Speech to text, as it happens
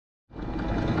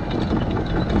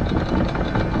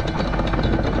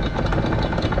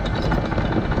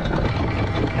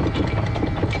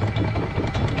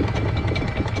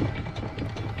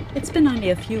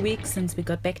a few weeks since we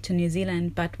got back to New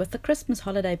Zealand, but with the Christmas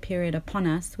holiday period upon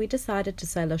us, we decided to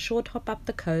sail a short hop up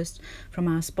the coast from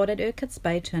our spot at Urquharts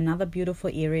Bay to another beautiful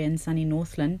area in sunny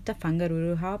Northland, the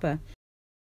Whangaruru Harbour.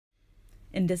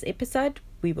 In this episode,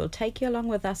 we will take you along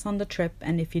with us on the trip,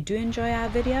 and if you do enjoy our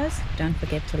videos, don't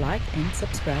forget to like and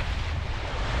subscribe.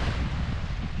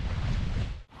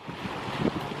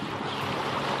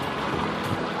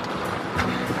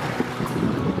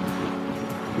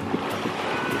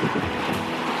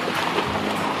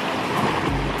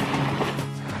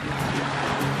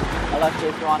 I like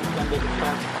this one, can be the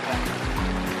first.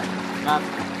 Okay.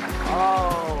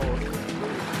 Oh!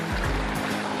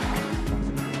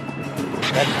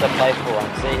 That's the playful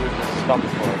one, see, he just stopped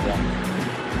for it again.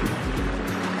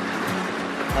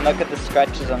 And look at the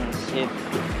scratches on his head.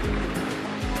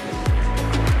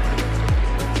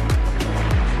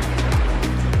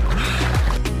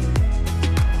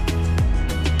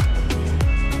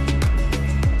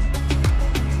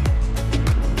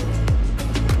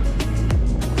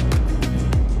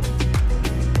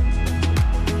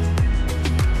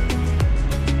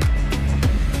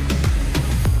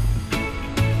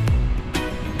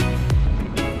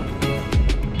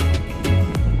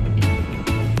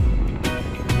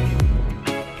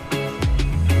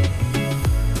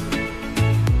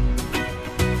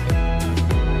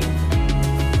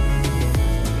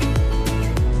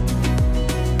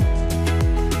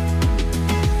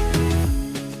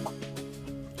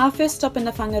 Our first stop in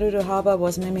the Whangaruru Harbour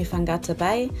was Mimiwhangata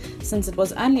Bay. Since it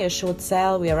was only a short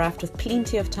sail, we arrived with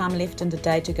plenty of time left in the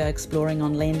day to go exploring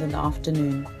on land in the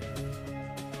afternoon.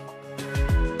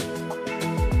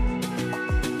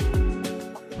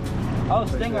 Oh,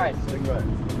 stingray! Stingray!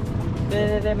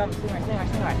 There, mum, stingray!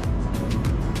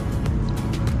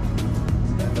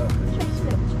 Stand up.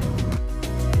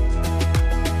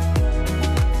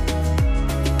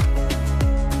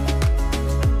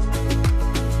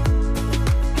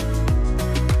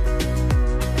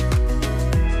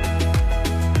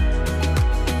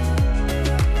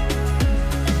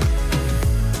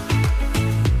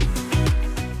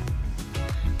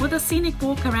 With a scenic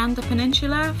walk around the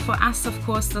peninsula, for us of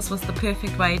course this was the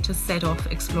perfect way to set off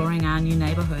exploring our new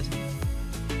neighbourhood.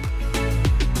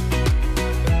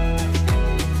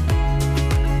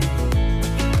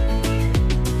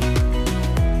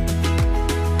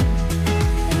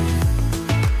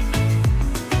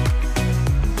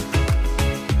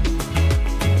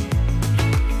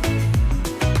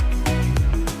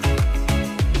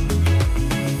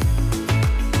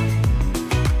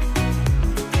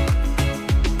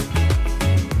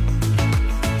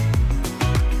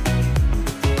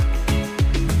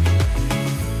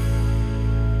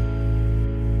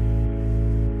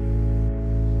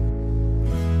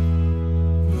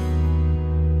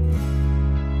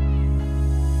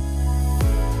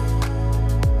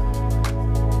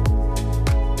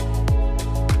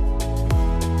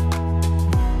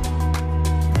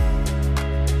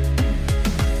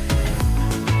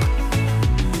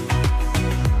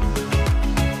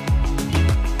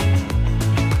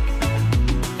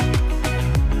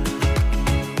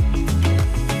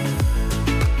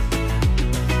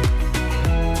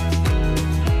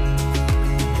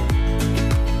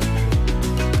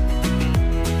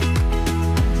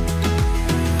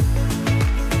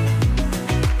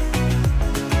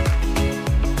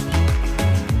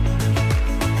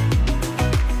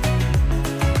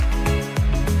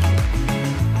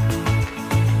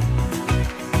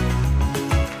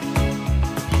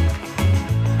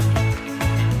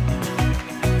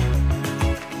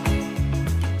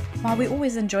 While we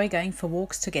always enjoy going for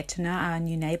walks to get to know our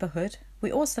new neighbourhood, we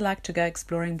also like to go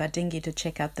exploring by dinghy to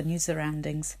check out the new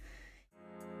surroundings.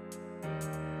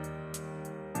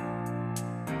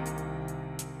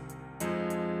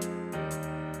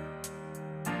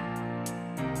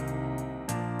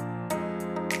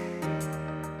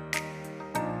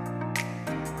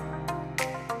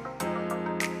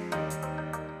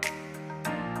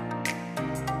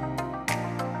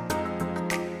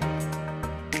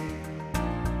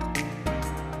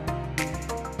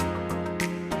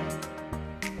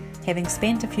 Having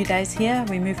spent a few days here,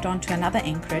 we moved on to another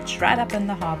anchorage right up in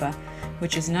the harbour,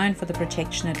 which is known for the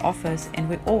protection it offers, and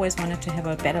we always wanted to have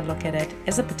a better look at it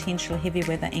as a potential heavy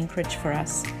weather anchorage for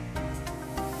us.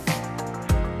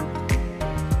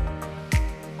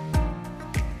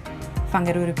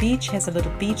 Whangaruru Beach has a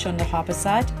little beach on the harbour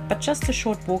side, but just a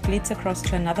short walk leads across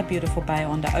to another beautiful bay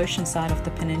on the ocean side of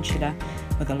the peninsula,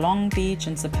 with a long beach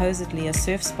and supposedly a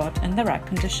surf spot in the right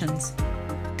conditions.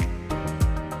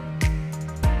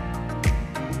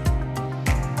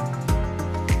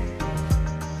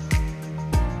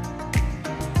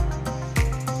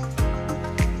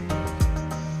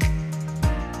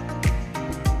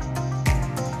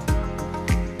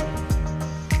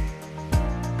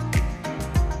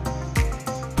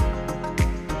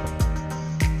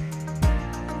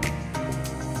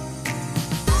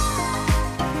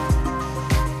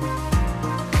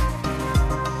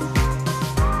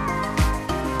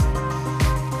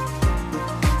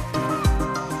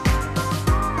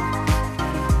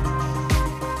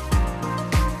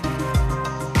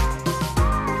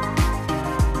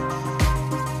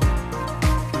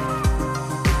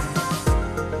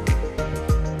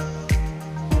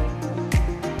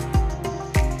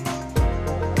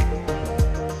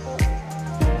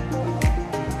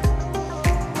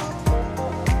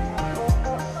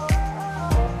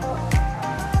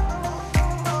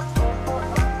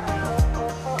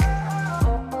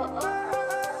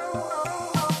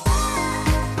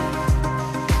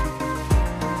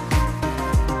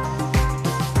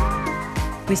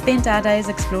 We spent our days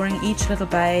exploring each little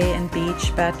bay and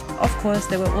beach, but of course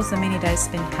there were also many days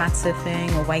spent kite surfing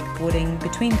or wakeboarding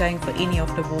between going for any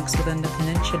of the walks within the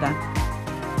peninsula.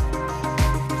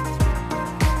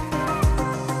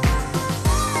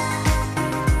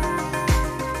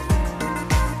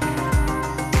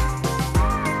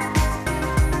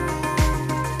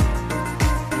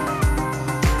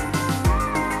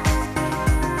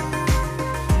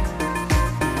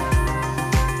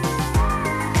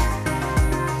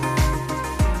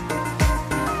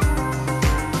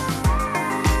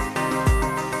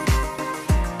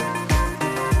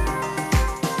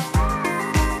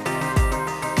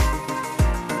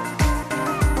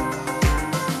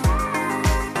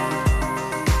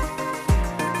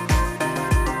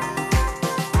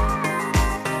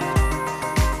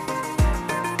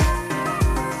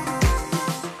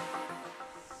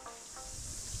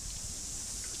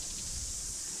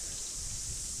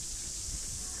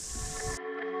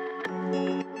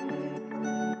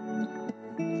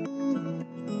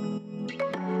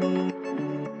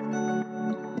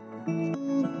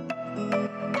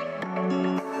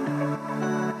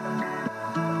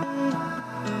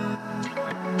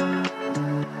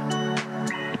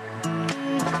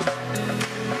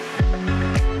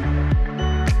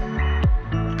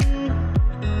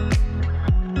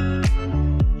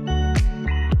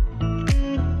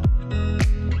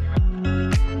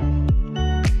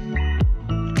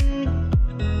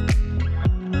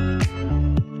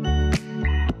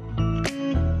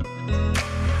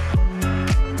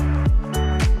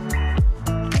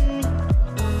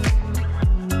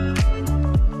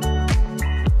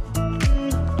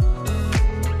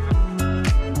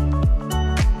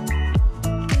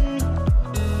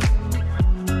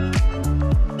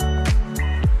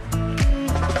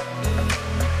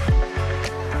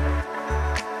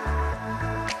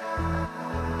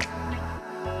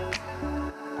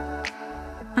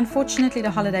 Unfortunately,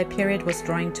 the holiday period was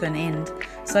drawing to an end,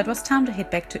 so it was time to head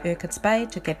back to Urquharts Bay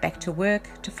to get back to work,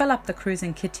 to fill up the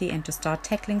cruising kitty and to start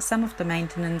tackling some of the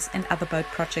maintenance and other boat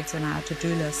projects on our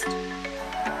to-do list.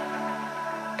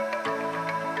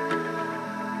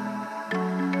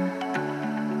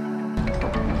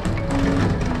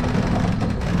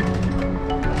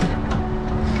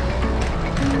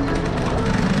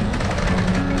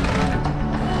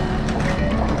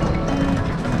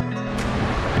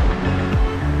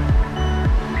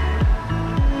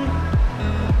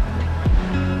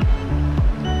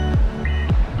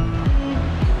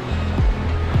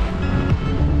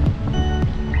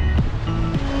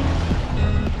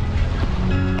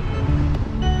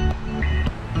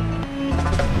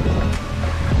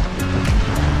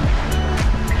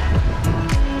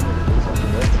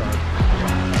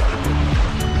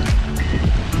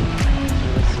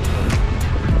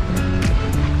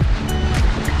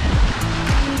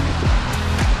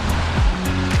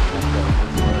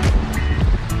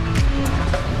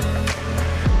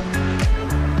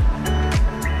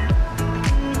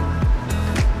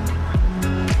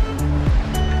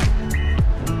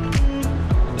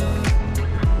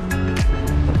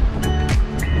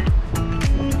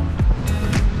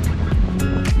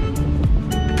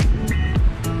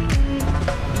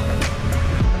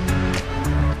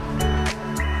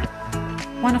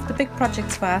 One of the big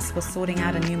projects for us was sorting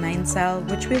out a new mainsail,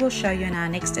 which we will show you in our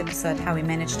next episode how we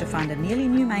managed to find a nearly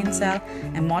new mainsail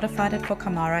and modified it for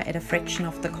Kamara at a fraction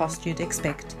of the cost you'd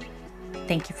expect.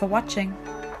 Thank you for watching.